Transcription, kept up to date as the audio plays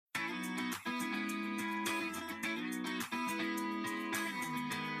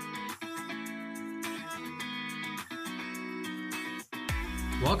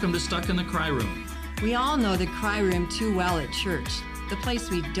Welcome to Stuck in the Cry Room. We all know the cry room too well at church, the place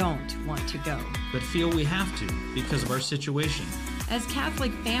we don't want to go. But feel we have to because of our situation. As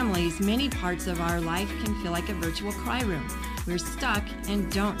Catholic families, many parts of our life can feel like a virtual cry room. We're stuck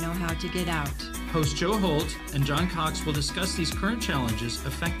and don't know how to get out. Host Joe Holt and John Cox will discuss these current challenges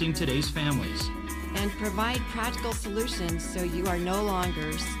affecting today's families And provide practical solutions so you are no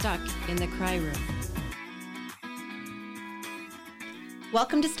longer stuck in the cry room.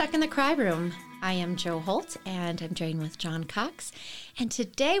 Welcome to Stuck in the Cry Room. I am Joe Holt, and I'm joined with John Cox. And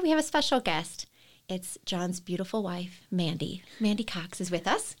today we have a special guest. It's John's beautiful wife, Mandy. Mandy Cox is with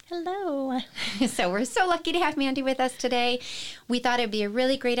us. Hello. So we're so lucky to have Mandy with us today. We thought it'd be a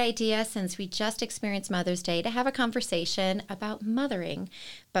really great idea, since we just experienced Mother's Day, to have a conversation about mothering.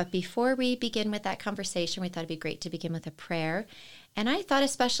 But before we begin with that conversation, we thought it'd be great to begin with a prayer. And I thought,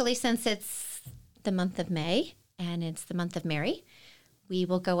 especially since it's the month of May and it's the month of Mary, we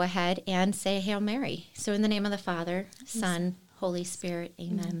will go ahead and say a Hail Mary. So in the name of the Father, Son, Holy Spirit,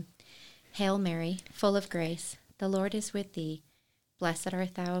 Amen. Hail Mary, full of grace, the Lord is with thee. Blessed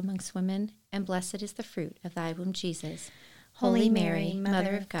art thou amongst women, and blessed is the fruit of thy womb, Jesus. Holy Mary,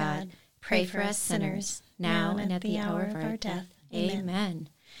 Mother of God, pray for us sinners, now and at the hour of our death. Amen. In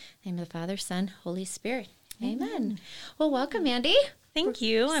the name of the Father, Son, Holy Spirit. Amen. Well, welcome, Mandy. Thank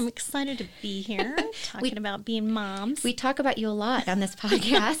you. I'm excited to be here talking about being moms. We talk about you a lot on this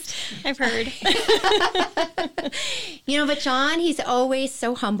podcast. I've heard. But John, he's always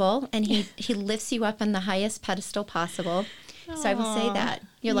so humble, and he lifts you up on the highest pedestal possible. So I will say that.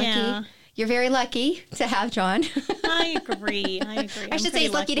 You're lucky. Yeah. You're very lucky to have John. I agree. I should say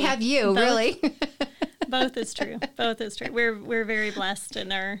he's lucky to have you, really. Both is true. Both is true. We're very blessed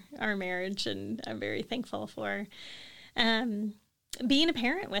in our marriage, and I'm very thankful for being a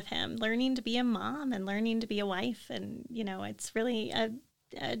parent with him, learning to be a mom and learning to be a wife. And, it's really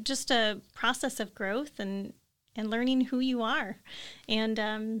just a process of growth and learning who you are. And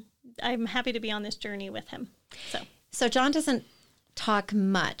I'm happy to be on this journey with him. So John doesn't talk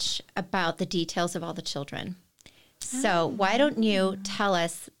much about the details of all the children. So why don't you tell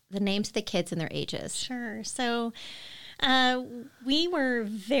us the names of the kids and their ages? Sure. So we were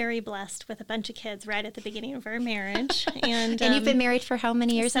very blessed with a bunch of kids right at the beginning of our marriage. And you've been married for how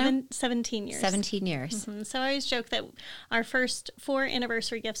many years now? 17 years. 17 years. Mm-hmm. So I always joke that our first 4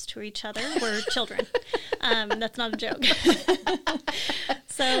 anniversary gifts to each other were children. That's not a joke.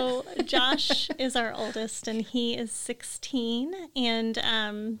 So Josh is our oldest, and he is 16.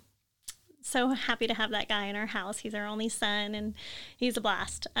 And so happy to have that guy in our house. He's our only son, and he's a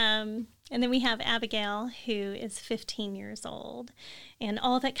blast. And then we have Abigail, who is 15 years old, and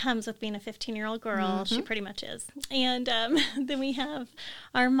all that comes with being a 15-year-old girl, she pretty much is. And then we have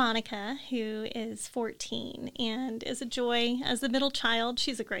our Monica, who is 14 and is a joy. As the middle child,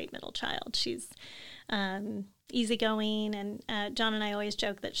 she's a great middle child. She's easygoing, and John and I always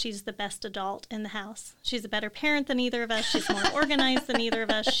joke that she's the best adult in the house. She's a better parent than either of us. She's more organized than either of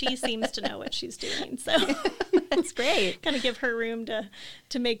us. She seems to know what she's doing. So that's great. Kind of give her room to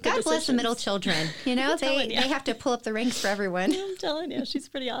make God the decisions. bless the middle children. They have to pull up the ranks for everyone. I'm telling you, she's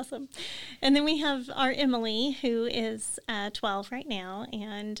pretty awesome. And then we have our Emily, who is 12 right now,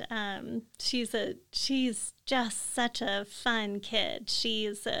 and she's just such a fun kid.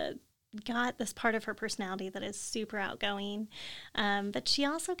 She's got this part of her personality that is super outgoing, but she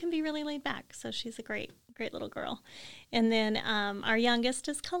also can be really laid back. So she's a great little girl. And then our youngest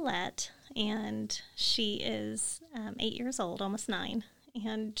is Colette, and she is 8 years old, almost 9,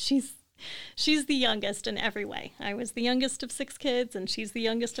 and she's the youngest in every way. I was the youngest of 6 kids, and she's the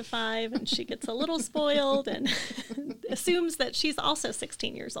youngest of 5, and she gets a little spoiled and assumes that she's also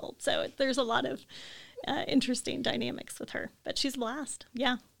 16 years old. So there's a lot of interesting dynamics with her, but she's a blast.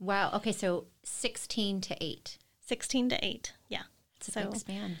 Yeah. Wow. Okay, so 16 to 8. 16 to 8. Yeah. It's a big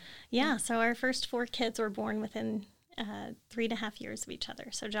span. Yeah. So our first 4 kids were born within 3.5 years of each other.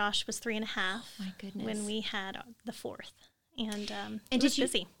 So Josh was 3.5. My goodness. When we had the 4th. And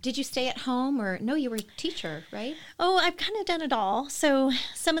busy. Did you stay at home, or no? You were a teacher, right? Oh, I've kind of done it all. So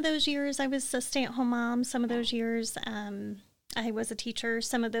some of those years I was a stay-at-home mom. Some of those years I was a teacher.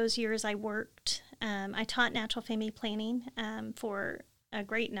 Some of those years I worked. I taught natural family planning for a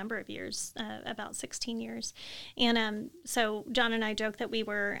great number of years, about 16 years. And so John and I joke that we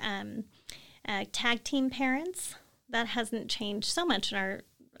were tag team parents. That hasn't changed so much in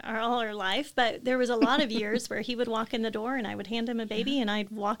all our life, but there was a lot of years where he would walk in the door and I would hand him a baby and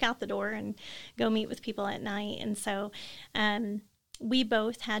I'd walk out the door and go meet with people at night. And so we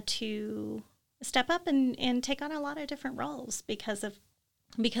both had to step up and take on a lot of different roles because of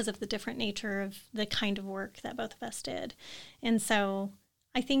the different nature of the kind of work that both of us did. And so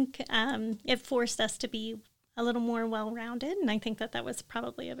I think it forced us to be a little more well-rounded, and I think that was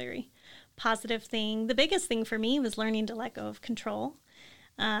probably a very positive thing. The biggest thing for me was learning to let go of control.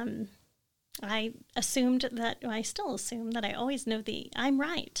 I assumed that, I still assume that I always know I'm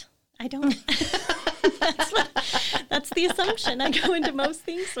right. I don't. That's the assumption I go into most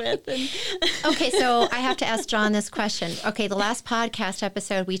things with. Okay, so I have to ask John this question. Okay, the last podcast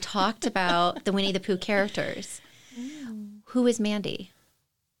episode, we talked about the Winnie the Pooh characters. Who is Mandy?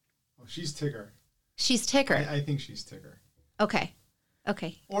 Oh, she's Tigger. She's Tigger. I think she's Tigger. Okay.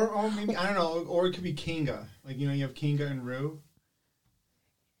 Or maybe, I don't know, or it could be Kinga. Like, you have Kinga and Roo.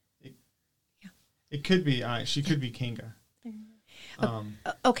 It could be, she could be Kinga.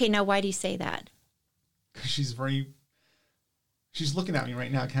 Okay, now why do you say that? Because she's looking at me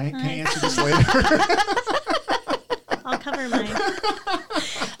right now. Can I answer this later? I'll cover mine.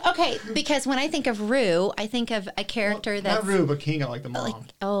 Okay, because when I think of Roo, I think of a character that's... Not Roo, but Kinga, like the mom.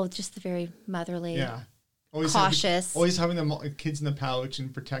 Just the very motherly, always cautious. Always having the kids in the pouch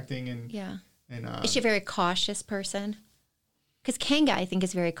and protecting and... Yeah. And, is she a very cautious person? Because Kanga, I think,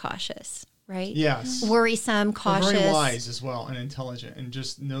 is very cautious, right? Yes. Worrisome, cautious. But very wise as well and intelligent and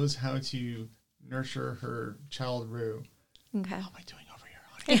just knows how to nurture her child, Roo. Okay. How am I doing over here?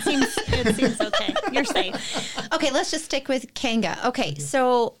 It seems okay. You're safe. Okay, let's just stick with Kanga. Okay,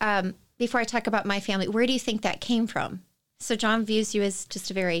 so before I talk about my family, where do you think that came from? So John views you as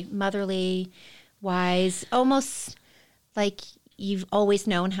just a very motherly, wise, almost like you've always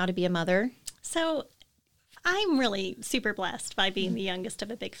known how to be a mother. So I'm really super blessed by being the youngest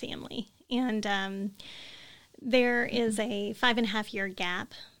of a big family. And there is a 5.5-year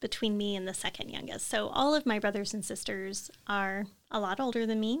gap between me and the second youngest. So all of my brothers and sisters are a lot older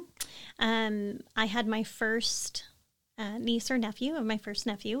than me. I had my first niece or nephew, my first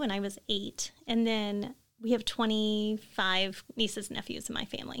nephew, when I was 8. And then we have 25 nieces and nephews in my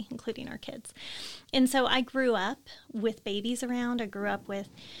family, including our kids. And so I grew up with babies around. I grew up with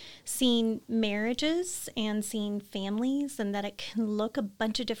seeing marriages and seeing families and that it can look a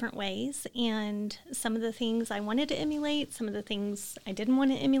bunch of different ways. And some of the things I wanted to emulate, some of the things I didn't want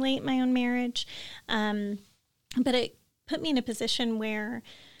to emulate in my own marriage. But it put me in a position where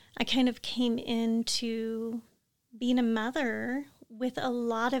I kind of came into being a mother with a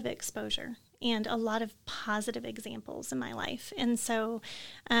lot of exposure and a lot of positive examples in my life. And so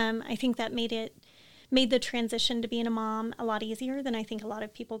I think that made the transition to being a mom a lot easier than I think a lot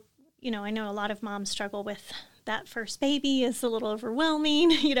of people, I know a lot of moms struggle with that first baby is a little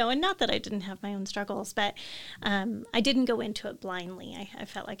overwhelming, and not that I didn't have my own struggles, but I didn't go into it blindly. I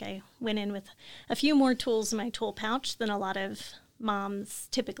felt like I went in with a few more tools in my tool pouch than a lot of moms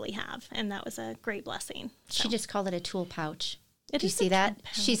typically have. And that was a great blessing. So. She just called it a tool pouch. Did you see that?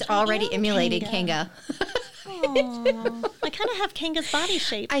 She's already emulated Kanga. I kind of have Kanga's body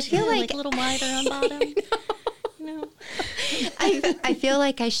shape. I feel like a little wider on bottom. I feel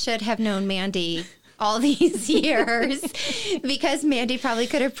like I should have known Mandy all these years because Mandy probably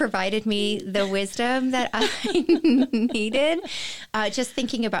could have provided me the wisdom that I needed. Just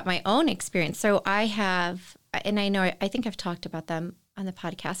thinking about my own experience. So I have, and I think I've talked about them on the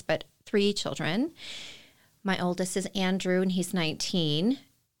podcast, but 3 children. My oldest is Andrew, and he's 19.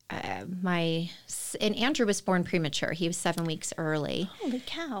 And Andrew was born premature. He was 7 weeks early. Holy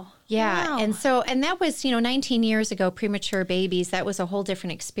cow. Yeah. Wow. And that was, 19 years ago, premature babies, that was a whole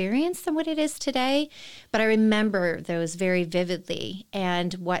different experience than what it is today. But I remember those very vividly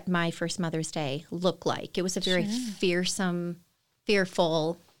and what my first Mother's Day looked like. It was a very fearful,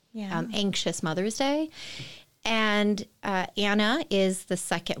 anxious Mother's Day. And Anna is the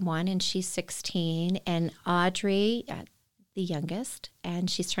second one, and she's 16. And Audrey, the youngest, and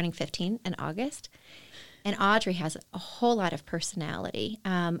she's turning 15 in August. And Audrey has a whole lot of personality.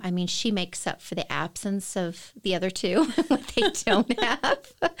 She makes up for the absence of the other two, what they don't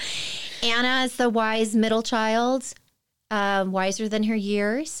have. Anna is the wise middle child, wiser than her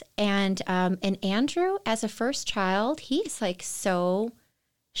years. And Andrew, as a first child, he's like so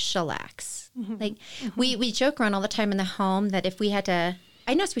chillax. Mm-hmm. We joke around all the time in the home that if we had to,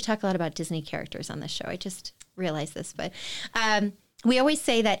 I notice we talk a lot about Disney characters on this show. I just realized this, but we always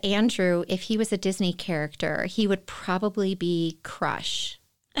say that Andrew, if he was a Disney character, he would probably be Crush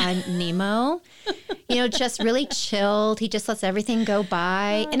on Nemo. Just really chilled. He just lets everything go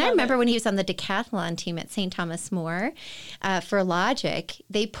by. And I remember when he was on the decathlon team at St. Thomas More for Logic,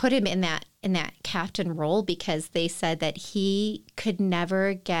 they put him in that captain role because they said that he could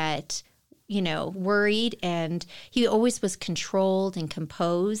never get worried, and he always was controlled and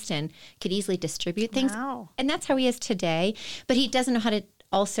composed and could easily distribute things. Wow. And that's how he is today. But he doesn't know how to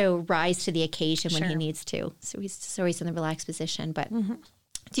also rise to the occasion when he needs to. So he's always in the relaxed position. But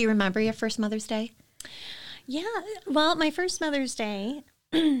Do you remember your first Mother's Day? Yeah. Well, my first Mother's Day,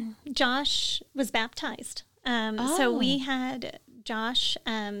 Josh was baptized. So we had Josh,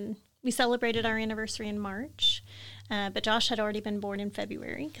 we celebrated our anniversary in March, but Josh had already been born in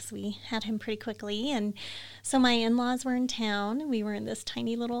February because we had him pretty quickly. And so my in-laws were in town. We were in this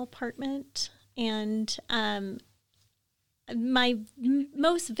tiny little apartment. And my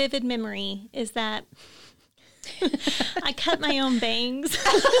most vivid memory is that I cut my own bangs.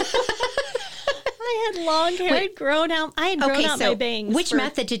 I had long hair. I had grown out my bangs. Which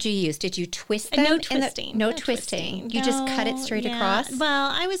method did you use? Did you twist them? No twisting. No twisting. You just cut it straight across?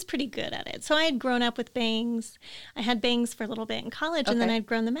 Well, I was pretty good at it. So I had grown up with bangs. I had bangs for a little bit in college, and then I'd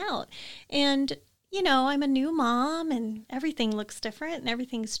grown them out. And, you know, I'm a new mom, and everything looks different, and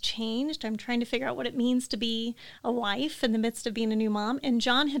everything's changed. I'm trying to figure out what it means to be a wife in the midst of being a new mom. And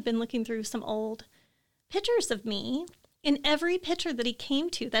John had been looking through some old pictures of me. In every picture that he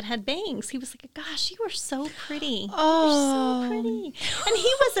came to that had bangs, he was like, gosh, you are so pretty. Oh. You're so pretty. And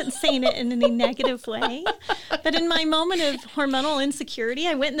he wasn't saying it in any negative way. But in my moment of hormonal insecurity,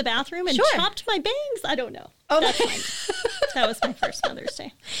 I went in the bathroom and chopped my bangs. I don't know. Oh, that's fine. That was my first Mother's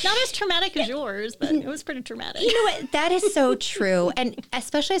Day. Not as traumatic as yours, but it was pretty traumatic. You know what? That is so true. And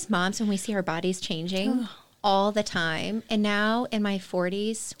especially as moms, when we see our bodies changing all the time. And now in my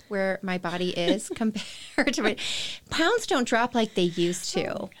 40s, where my body is compared to pounds don't drop like they used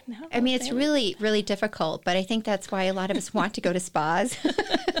to. No, I mean, it's really, really difficult. But I think that's why a lot of us want to go to spas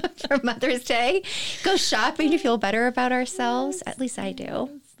for Mother's Day. Go shopping to feel better about ourselves. At least I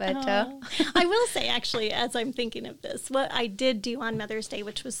do. But I will say, actually, as I'm thinking of this, what I did do on Mother's Day,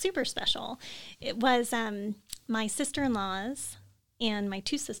 which was super special, it was my sister-in-laws and my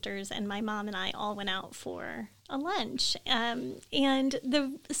two sisters and my mom and I all went out for a lunch. And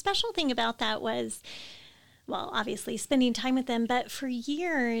the special thing about that was, well, obviously spending time with them, but for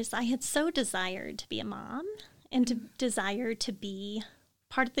years I had so desired to be a mom and to desire to be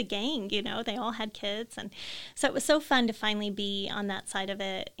part of the gang. You know, they all had kids. And so it was so fun to finally be on that side of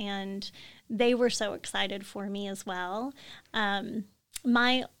it. And they were so excited for me as well.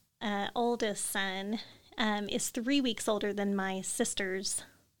 My oldest son is 3 weeks older than my sister's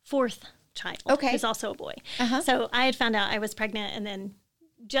fourth child, who's also a boy. So I had found out I was pregnant, and then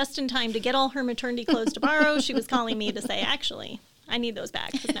just in time to get all her maternity clothes to borrow, she was calling me to say, actually, I need those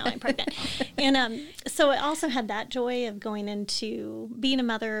back because now I'm pregnant. And so I also had that joy of going into being a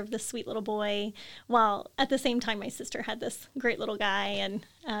mother of this sweet little boy, while at the same time my sister had this great little guy, and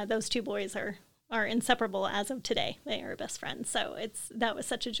those two boys are inseparable as of today. They are best friends. So that was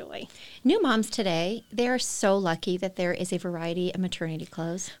such a joy. New moms today, they are so lucky that there is a variety of maternity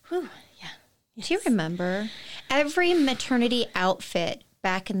clothes. Whew, yeah. Yes. Do you remember? Every maternity outfit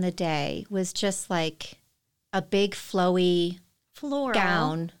back in the day was just like a big flowy floral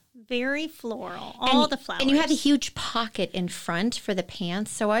gown. Very floral. All the flowers. And you had a huge pocket in front for the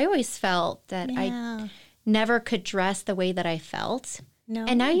pants. So I always felt that I never could dress the way that I felt. No.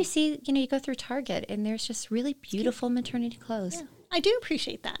 And now you see, you go through Target and there's just really beautiful maternity clothes. Yeah. I do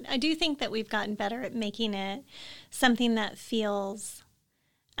appreciate that. I do think that we've gotten better at making it something that feels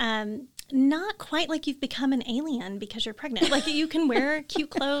not quite like you've become an alien because you're pregnant. Like you can wear cute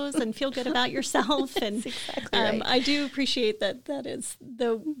clothes and feel good about yourself. And exactly right. I do appreciate that is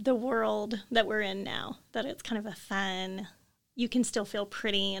the world that we're in now, that it's kind of a fun, you can still feel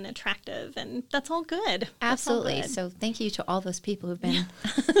pretty and attractive, and that's all good. Absolutely. All good. So thank you to all those people who've been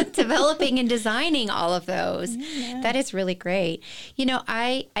developing and designing all of those. Yeah. That is really great.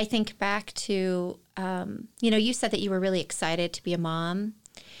 I think back to, you said that you were really excited to be a mom,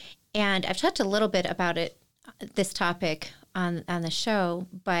 and I've talked a little bit about this topic on the show,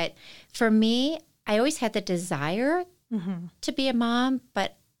 but for me, I always had the desire to be a mom,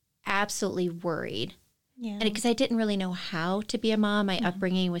 but absolutely worried. Yeah. And because I didn't really know how to be a mom, my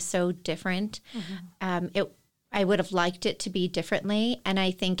upbringing was so different. I would have liked it to be differently. And I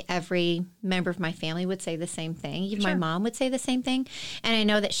think every member of my family would say the same thing. Even my mom would say the same thing. And I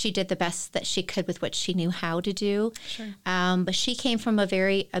know that she did the best that she could with what she knew how to do. Sure. But she came from a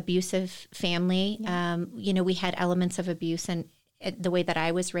very abusive family. Yeah. We had elements of abuse and the way that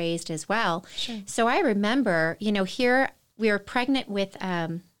I was raised as well. Sure. So I remember, here we were pregnant with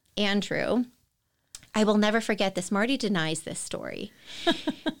Andrew. I will never forget this. Marty denies this story.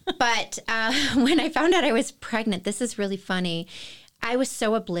 But when I found out I was pregnant, this is really funny. I was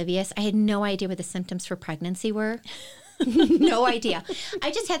so oblivious. I had no idea what the symptoms for pregnancy were. No idea.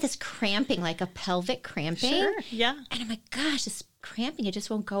 I just had this cramping, like a pelvic cramping. Sure, yeah. And I'm like, gosh, this cramping, it just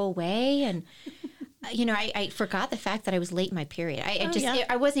won't go away. And, I forgot the fact that I was late in my period.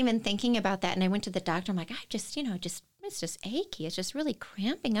 I wasn't even thinking about that. And I went to the doctor. I'm like, it's stomach's just achy. It's just really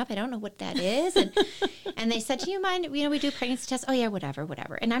cramping up. I don't know what that is. And they said, do you mind, we do pregnancy tests. Oh yeah,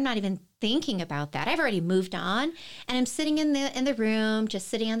 whatever. And I'm not even thinking about that. I've already moved on, and I'm sitting in the room, just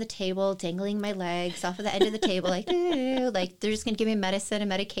sitting on the table, dangling my legs off of the end of the table, like they're just going to give me medicine and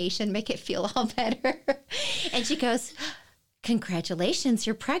medication, make it feel all better. And she goes, congratulations,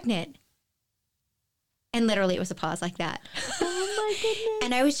 you're pregnant. And literally it was a pause like that. Oh my goodness.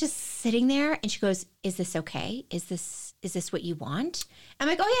 And I was just sitting there, and she goes, is this okay? Is this what you want? I'm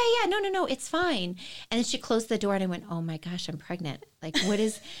like, oh yeah, no, it's fine. And then she closed the door, and I went, oh my gosh, I'm pregnant. Like, what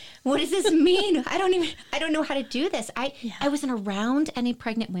does this mean? I don't know how to do this. I wasn't around any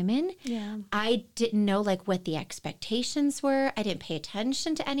pregnant women. Yeah. I didn't know like what the expectations were. I didn't pay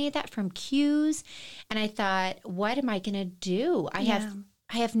attention to any of that from cues. And I thought, what am I going to do? I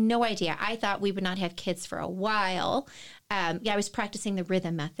have no idea. I thought we would not have kids for a while. I was practicing the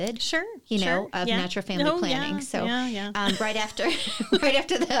rhythm method. Sure. Of natural family planning. Yeah, so right after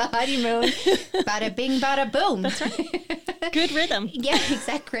the honeymoon, bada bing, bada boom. That's right. Good rhythm. Yeah,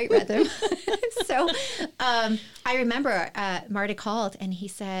 exact. Great rhythm. So I remember Marty called, and he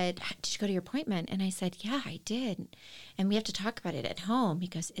said, did you go to your appointment? And I said, yeah, I did. And we have to talk about it at home. He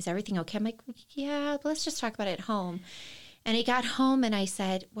goes, is everything okay? I'm like, yeah, let's just talk about it at home. And he got home, and I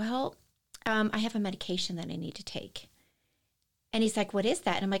said, well, I have a medication that I need to take. And he's like, what is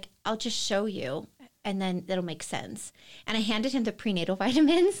that? And I'm like, I'll just show you, and then it'll make sense. And I handed him the prenatal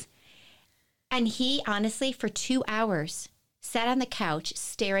vitamins. And he, honestly, for 2 hours, sat on the couch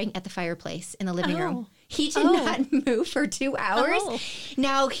staring at the fireplace in the living room. He did not move for 2 hours.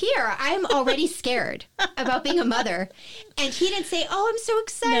 Now here, I'm already scared about being a mother. And he didn't say, oh, I'm so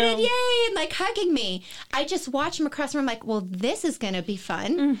excited, yay, and like hugging me. I just watched him across the room like, well, this is going to be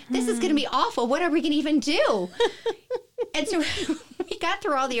fun. Mm-hmm. This is going to be awful. What are we going to even do? And so we got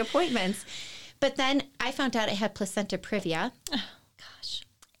through all the appointments. But then I found out I had placenta previa.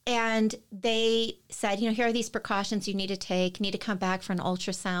 And they said, here are these precautions you need to take. You need to come back for an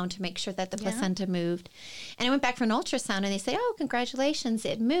ultrasound to make sure that the placenta moved. And I went back for an ultrasound, and they say, oh, congratulations,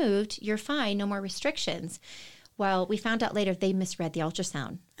 it moved. You're fine. No more restrictions. Well, we found out later they misread the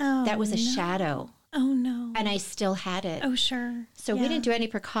ultrasound. Oh, that was a shadow. Oh, no. And I still had it. Oh, sure. So we didn't do any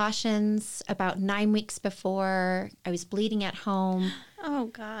precautions. About 9 weeks before, I was bleeding at home. Oh,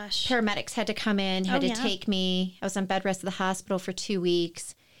 gosh. Paramedics had to come in, had to take me. I was on bed rest at the hospital for 2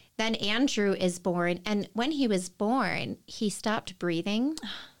 weeks. Then Andrew is born, and when he was born, he stopped breathing.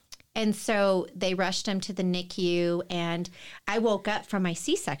 And so they rushed him to the NICU, and I woke up from my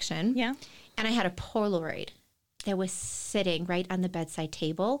C-section, and I had a Polaroid that was sitting right on the bedside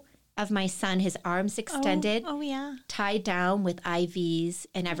table of my son, his arms extended, tied down with IVs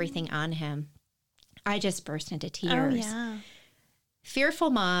and everything on him. I just burst into tears. Oh, yeah. Fearful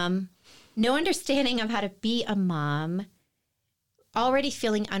mom, no understanding of how to be a mom, already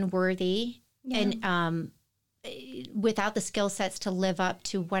feeling unworthy and without the skill sets to live up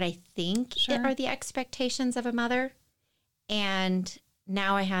to what I think are the expectations of a mother. And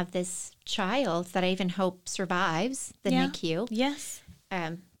now I have this child that I even hope survives the NICU. Yes.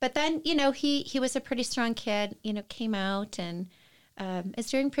 But then, he was a pretty strong kid, came out and is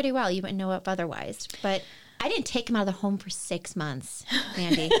doing pretty well. You wouldn't know it otherwise. But I didn't take him out of the home for 6 months,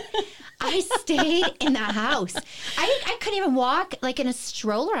 Mandy. I stayed in the house. I couldn't even walk like in a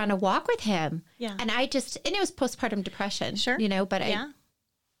stroller on a walk with him. Yeah. And and it was postpartum depression. Sure. But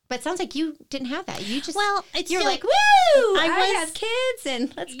but it sounds like you didn't have that. You just, you're like, woo, I have kids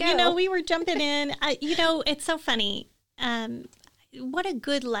and let's go. We were jumping in. It's so funny. What a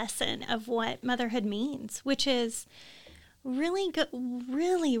good lesson of what motherhood means, which is really good,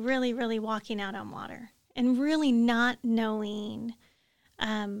 really, really, really walking out on water. And really not knowing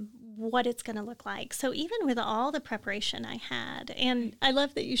what it's going to look like. So even with all the preparation I had, and I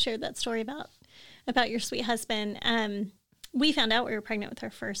love that you shared that story about your sweet husband. We found out we were pregnant with our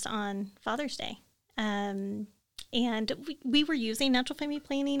first on Father's Day. And we were using natural family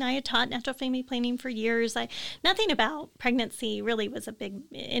planning. I had taught natural family planning for years. Nothing about pregnancy really was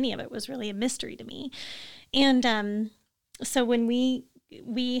any of it was really a mystery to me. And so when we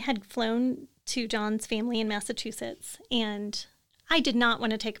had flown to John's family in Massachusetts, and I did not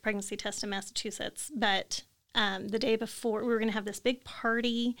want to take a pregnancy test in Massachusetts, but the day before we were going to have this big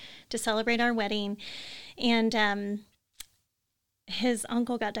party to celebrate our wedding, and his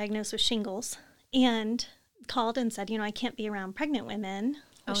uncle got diagnosed with shingles and called and said, I can't be around pregnant women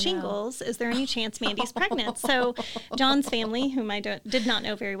with shingles. Is there any chance Mandy's pregnant? So John's family, whom I did not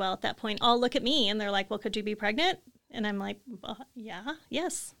know very well at that point, all look at me and they're like, well, could you be pregnant? And I'm like,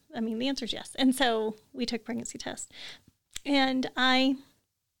 yes. I mean, the answer is yes. And so we took a pregnancy test. And I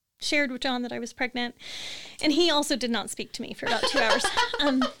shared with John that I was pregnant, and he also did not speak to me for about 2 hours.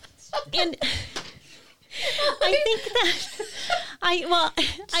 And I think that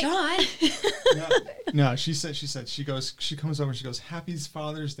John. No, she comes over and she goes, "Happy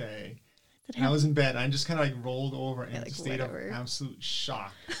Father's Day." And I was in bed. I just kind of like rolled over in a state of absolute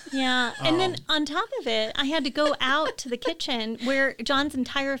shock. Yeah. And then on top of it, I had to go out to the kitchen where John's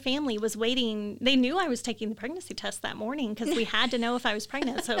entire family was waiting. They knew I was taking the pregnancy test that morning because we had to know if I was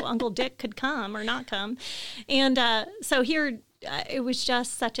pregnant so Uncle Dick could come or not come. And so here, it was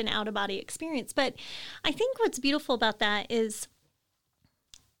just such an out-of-body experience. But I think what's beautiful about that is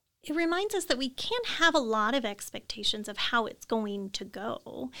it reminds us that we can't have a lot of expectations of how it's going to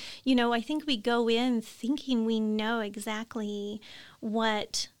go. You know, I think we go in thinking we know exactly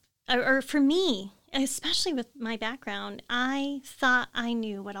what, or for me, especially with my background, I thought I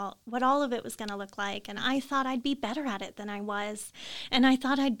knew what all of it was going to look like, and I thought I'd be better at it than I was, and I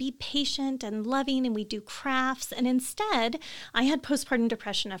thought I'd be patient and loving, and we'd do crafts, and instead, I had postpartum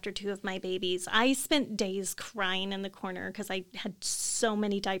depression after 2 of my babies. I spent days crying in the corner because I had so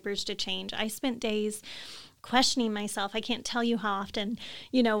many diapers to change. I spent days questioning myself. I can't tell you how often,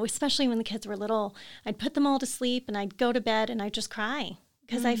 you know, especially when the kids were little, I'd put them all to sleep, and I'd go to bed, and I'd just cry.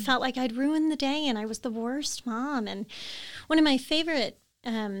 Because I felt like I'd ruined the day and I was the worst mom. And one of my favorite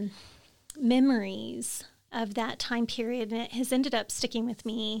memories of that time period, and it has ended up sticking with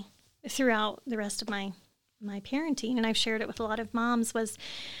me throughout the rest of my parenting, and I've shared it with a lot of moms, was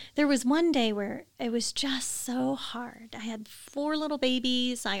there was one day where it was just so hard. I had 4 little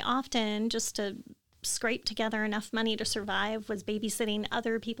babies. I often, just to scrape together enough money to survive, was babysitting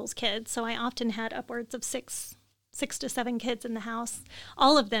other people's kids. So I often had upwards of 6 to 7 kids in the house,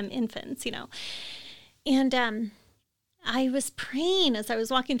 all of them infants, you know. And I was praying as I was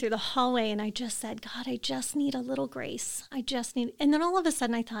walking through the hallway, and I just said, God, I just need a little grace. And then all of a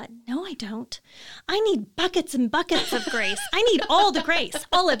sudden I thought, no, I don't. I need buckets and buckets of grace. I need all the grace,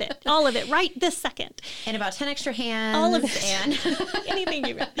 all of it, right this second. And about 10 extra hands. All of it. And anything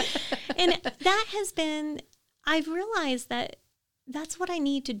you want. And that has been, I've realized that that's what I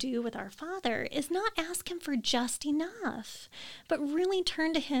need to do with our Father, is not ask him for just enough, but really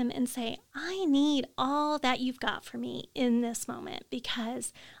turn to him and say, I need all that you've got for me in this moment,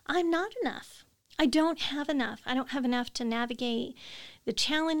 because I'm not enough. I don't have enough. I don't have enough to navigate the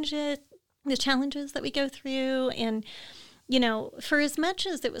challenges that we go through. And, you know, for as much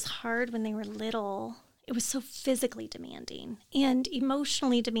as it was hard when they were little, it was so physically demanding and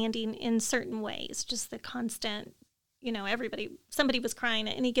emotionally demanding in certain ways, just the constant, you know, somebody was crying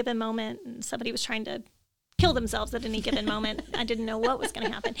at any given moment, and somebody was trying to kill themselves at any given moment. I didn't know what was going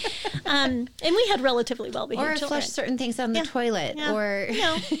to happen. And we had relatively well-behaved children. Or flush certain things on the toilet. Yeah. Or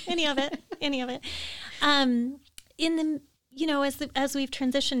no, any of it. In the, you know, as we've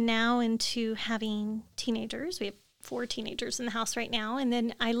transitioned now into having teenagers, we have 4 teenagers in the house right now. And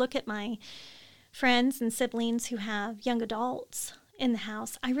then I look at my friends and siblings who have young adults in the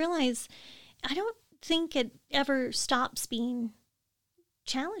house. I realize I don't think it ever stops being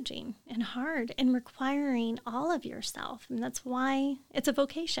challenging and hard and requiring all of yourself. And that's why it's a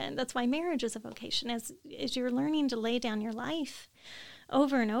vocation. That's why marriage is a vocation, as you're learning to lay down your life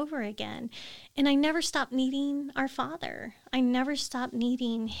over and over again. And I never stopped needing our Father. I never stopped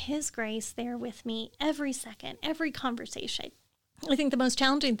needing his grace there with me every second, every conversation. I think the most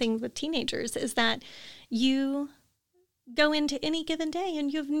challenging thing with teenagers is that you go into any given day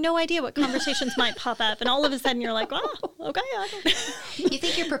and you have no idea what conversations might pop up, and all of a sudden you're like, oh, okay. You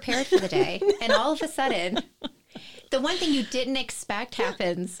think you're prepared for the day, and all of a sudden the one thing you didn't expect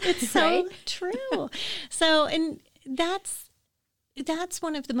happens. It's right? So true. So, and that's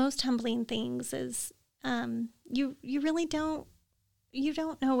one of the most humbling things is you really don't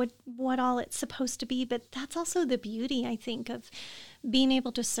know what all it's supposed to be, but that's also the beauty, I think, of being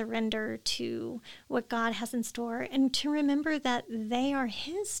able to surrender to what God has in store, and to remember that they are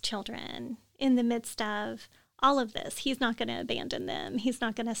his children in the midst of all of this. He's not going to abandon them. He's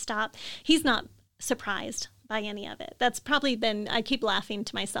not going to stop. He's not surprised by any of it. That's probably been, I keep laughing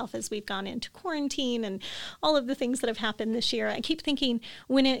to myself as we've gone into quarantine and all of the things that have happened this year. I keep thinking,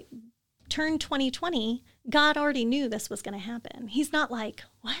 when it turned 2020, God already knew this was going to happen. He's not like,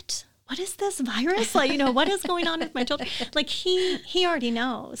 what is this virus? Like, you know, what is going on with my children? Like he already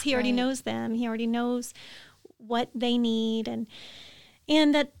knows. He already knows them. He already knows what they need, and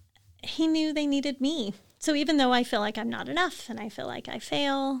that he knew they needed me. So even though I feel like I'm not enough and I feel like I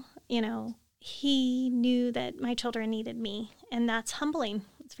fail, you know, he knew that my children needed me, and that's humbling.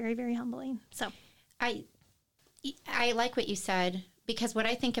 It's very, very humbling. So I like what you said, because what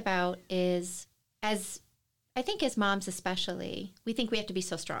I think about is, as I think as moms especially, we think we have to be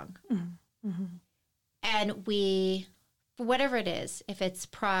so strong. Mm-hmm. And we, whatever it is, if it's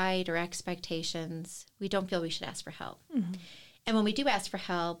pride or expectations, we don't feel we should ask for help. Mm-hmm. And when we do ask for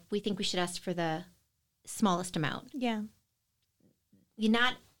help, we think we should ask for the smallest amount. Yeah.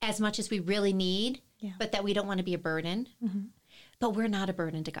 Not as much as we really need, but that we don't want to be a burden. Mm-hmm. But we're not a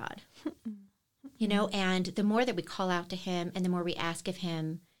burden to God. You know, and the more that we call out to him and the more we ask of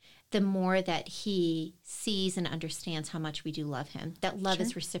him, the more that he sees and understands how much we do love him. That love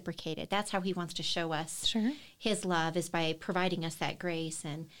is reciprocated. That's how he wants to show us his love, is by providing us that grace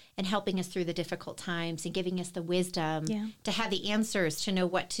and helping us through the difficult times and giving us the wisdom to have the answers to know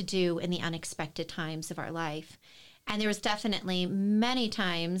what to do in the unexpected times of our life. And there was definitely many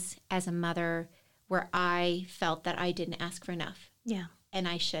times as a mother where I felt that I didn't ask for enough. Yeah. And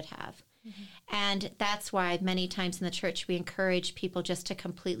I should have. Mm-hmm. And that's why many times in the church we encourage people just to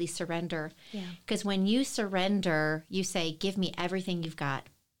completely surrender. Yeah. Because when you surrender, you say, give me everything you've got.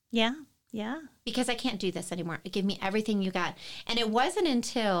 Yeah. Yeah. Because I can't do this anymore. Give me everything you got. And it wasn't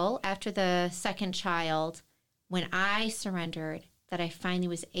until after the second child, when I surrendered, that I finally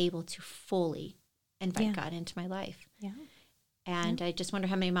was able to fully invite God into my life. Yeah. And I just wonder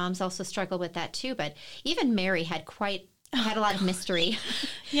how many moms also struggle with that too. But even Mary had a lot of mystery.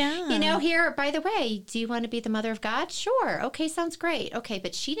 Yeah. You know, here, by the way, do you want to be the mother of God? Sure. Okay, sounds great. Okay,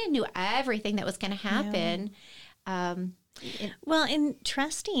 but she didn't know everything that was going to happen. Well, in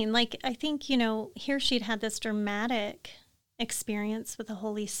trusting, like, I think, you know, here she'd had this dramatic experience with the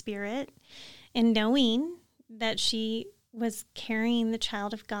Holy Spirit and knowing that she was carrying the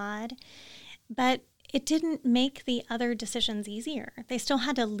child of God, but it didn't make the other decisions easier. They still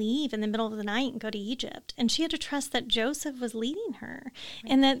had to leave in the middle of the night and go to Egypt. And she had to trust that Joseph was leading her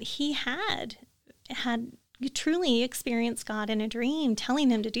and that he had truly experienced God in a dream, telling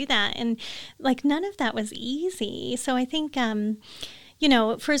him to do that. And like, none of that was easy. So I think, you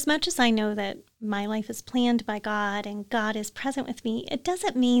know, for as much as I know that my life is planned by God and God is present with me, it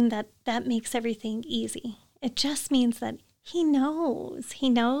doesn't mean that that makes everything easy. It just means that He knows.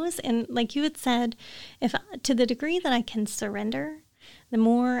 And like you had said, if to the degree that I can surrender, the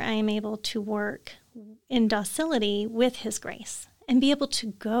more I am able to work in docility with his grace and be able to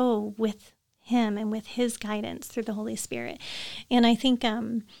go with him and with his guidance through the Holy Spirit. And I think,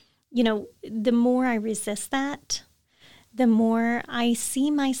 you know, the more I resist that, the more I see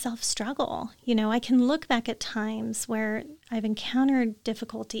myself struggle. You know, I can look back at times where I've encountered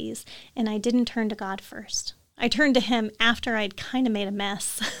difficulties and I didn't turn to God first. I turned to him after I'd kind of made a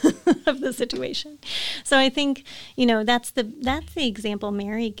mess of the situation. So I think, you know, that's the example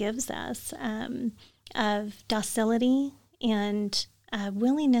Mary gives us of docility and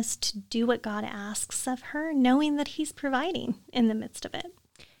willingness to do what God asks of her, knowing that he's providing in the midst of it.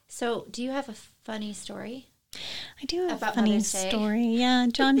 So do you have a funny story? I do have a funny story. Yeah,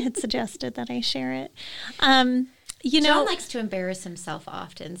 John had suggested that I share it. You know, John likes to embarrass himself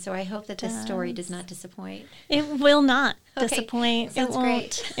often, so I hope that this story does not disappoint. It will not disappoint. Sounds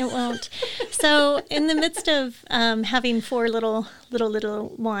great. It won't. So, in the midst of having 4 little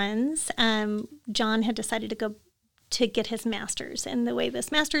ones, John had decided to go to get his master's. And the way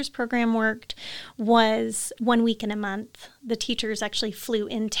this master's program worked was 1 week in a month. The teachers actually flew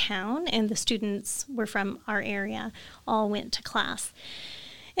in town, and the students were from our area, all went to class.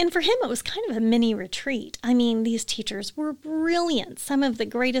 And for him, it was kind of a mini retreat. I mean, these teachers were brilliant, some of the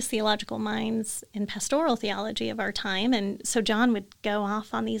greatest theological minds in pastoral theology of our time. And so John would go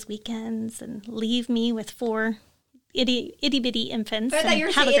off on these weekends and leave me with 4 itty-bitty infants and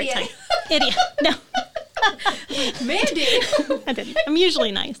have a great time. Idiot. No. Mandy. I didn't. I'm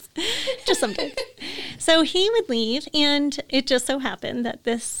usually nice. Just sometimes. So he would leave, and it just so happened that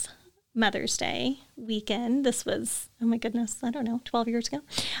this Mother's Day weekend, this was, oh my goodness, I don't know, 12 years ago.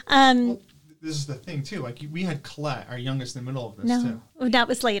 Well, this is the thing, too. Like, we had Colette, our youngest, in the middle of this, too. No, that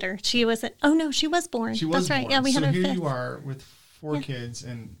was later. She wasn't, oh no, she was born. She was That's born. Right. Yeah, we had so a here 5th. You are with 4 kids.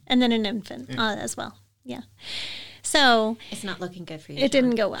 And then an infant as well. Yeah. So it's not looking good for you. It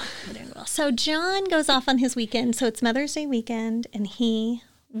didn't go well. So John goes off on his weekend. So it's Mother's Day weekend, and he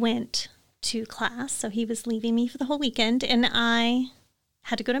went to class. So he was leaving me for the whole weekend, and I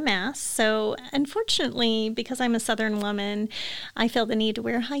had to go to Mass. So unfortunately, because I'm a Southern woman, I feel the need to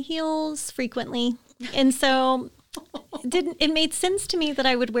wear high heels frequently. And so it made sense to me that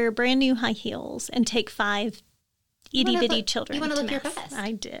I would wear brand new high heels and take 5 itty-bitty children. You want to look Mass. your best.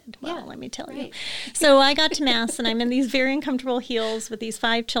 I did. Well, let me tell you. So I got to Mass, and I'm in these very uncomfortable heels with these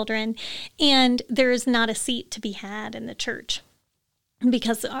 5 children, and there's not a seat to be had in the church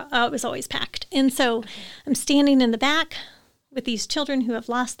because it was always packed. And so I'm standing in the back with these children who have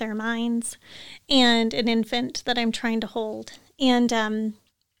lost their minds and an infant that I'm trying to hold and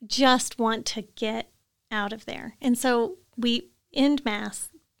just want to get out of there. And so we end Mass.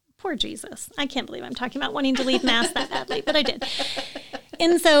 Poor Jesus. I can't believe I'm talking about wanting to leave Mass that badly, but I did.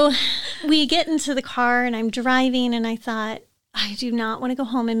 And so we get into the car and I'm driving and I thought, I do not want to go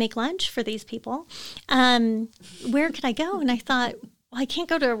home and make lunch for these people. Where could I go? And I thought, well, I can't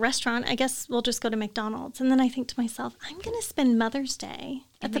go to a restaurant. I guess we'll just go to McDonald's. And then I think to myself, I'm going to spend Mother's Day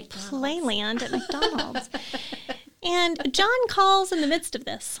at the Playland at McDonald's. And John calls in the midst of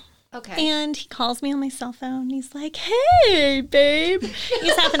this. Okay. And he calls me on my cell phone. He's like, hey, babe.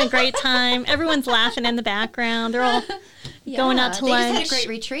 He's having a great time. Everyone's laughing in the background. They're all going out to lunch. They just had a great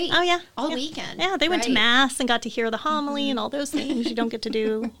retreat. Oh, yeah. All weekend. Yeah, they went to Mass and got to hear the homily and all those things you don't get to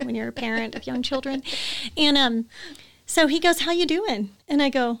do when you're a parent of young children. And so he goes, how you doing? And I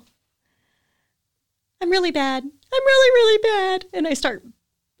go, I'm really bad. I'm really, really bad. And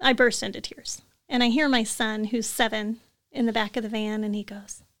I burst into tears. And I hear my son, who's 7, in the back of the van, and he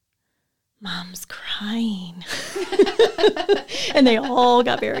goes, Mom's crying. And they all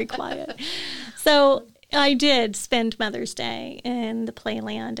got very quiet. So I did spend Mother's Day in the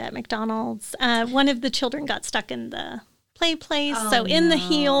Playland at McDonald's. One of the children got stuck in the play place. In the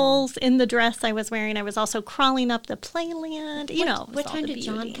heels, in the dress I was wearing, I was also crawling up the Playland. What time did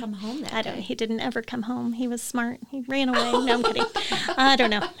John come home that day? He didn't ever come home. He was smart. He ran away. No, I'm kidding. I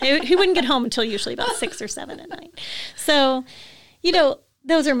don't know. He wouldn't get home until usually about 6 or 7 at night. So,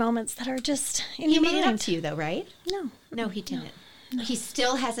 those are moments that are just in He your made mind. it up to you, though, right? No, he didn't. No. He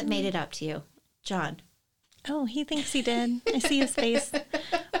still hasn't made it up to you, John. Oh, he thinks he did. I see his face.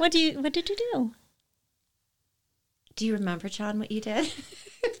 What did you do? Do you remember, John, what you did?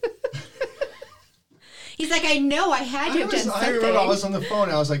 He's like, I know I had to have done something. I remember I was on the phone.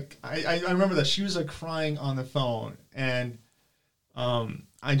 I was like, I remember that she was like crying on the phone, and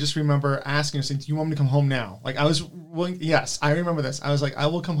I just remember asking her, saying, "Do you want me to come home now?" Like I was willing. Yes, I remember this. I was like, "I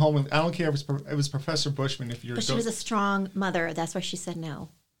will come home. I don't care if it was Professor Bushman. If you're." But she was a strong mother. That's why she said no.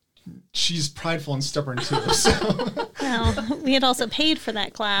 She's prideful and stubborn too. So. Well, we had also paid for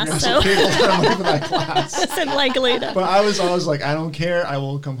that class, yeah, so paid a lot of money for that class. It's unlikely to. But I was always like, "I don't care. I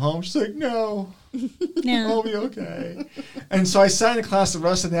will come home." She's like, "No, I'll be okay." And so I sat in class the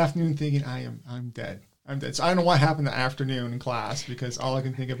rest of the afternoon thinking, I'm dead. I'm dead. So I don't know what happened that afternoon in class because all I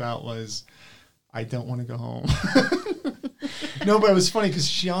can think about was, I don't want to go home. No, but it was funny because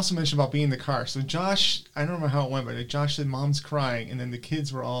she also mentioned about being in the car. So Josh, I don't remember how it went, but Josh said Mom's crying, and then the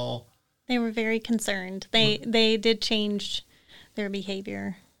kids were all... They were very concerned. They did change their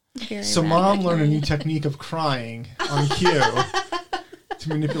behavior. So Mom learned a new technique of crying on cue to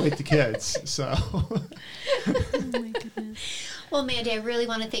manipulate the kids. So... Oh my goodness. Well, Mandy, I really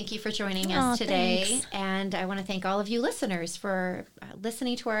want to thank you for joining us today. Thanks. And I want to thank all of you listeners for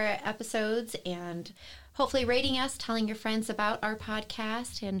listening to our episodes and hopefully rating us, telling your friends about our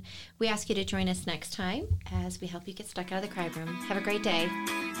podcast. And we ask you to join us next time as we help you get stuck out of the cry room. Have a great day.